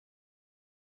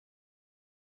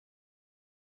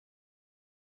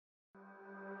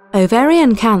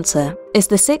Ovarian cancer is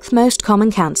the sixth most common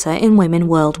cancer in women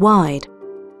worldwide.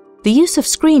 The use of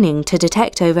screening to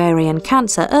detect ovarian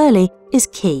cancer early is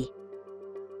key.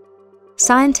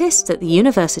 Scientists at the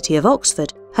University of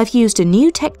Oxford have used a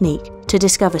new technique to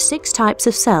discover 6 types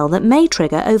of cell that may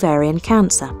trigger ovarian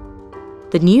cancer.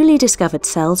 The newly discovered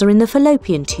cells are in the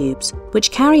fallopian tubes,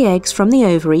 which carry eggs from the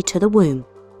ovary to the womb,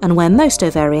 and where most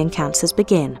ovarian cancers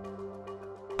begin.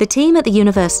 The team at the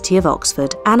University of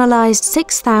Oxford analysed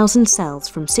 6,000 cells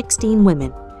from 16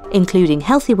 women, including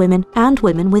healthy women and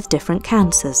women with different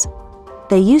cancers.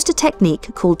 They used a technique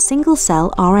called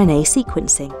single-cell RNA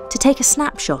sequencing to take a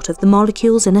snapshot of the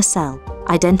molecules in a cell,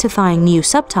 identifying new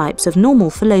subtypes of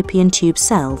normal fallopian tube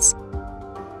cells.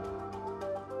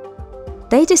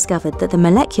 They discovered that the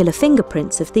molecular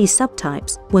fingerprints of these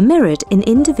subtypes were mirrored in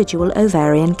individual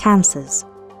ovarian cancers.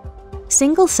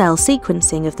 Single-cell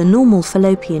sequencing of the normal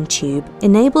fallopian tube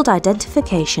enabled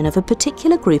identification of a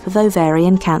particular group of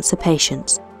ovarian cancer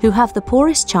patients who have the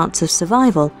poorest chance of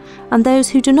survival and those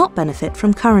who do not benefit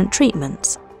from current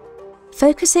treatments.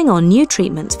 Focusing on new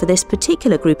treatments for this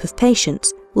particular group of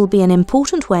patients will be an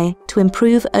important way to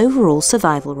improve overall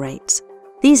survival rates.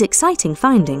 These exciting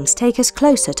findings take us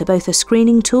closer to both a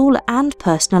screening tool and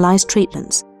personalised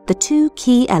treatments, the 2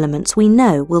 key elements we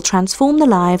know will transform the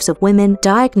lives of women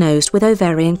diagnosed with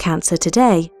ovarian cancer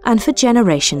today and for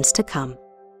generations to come.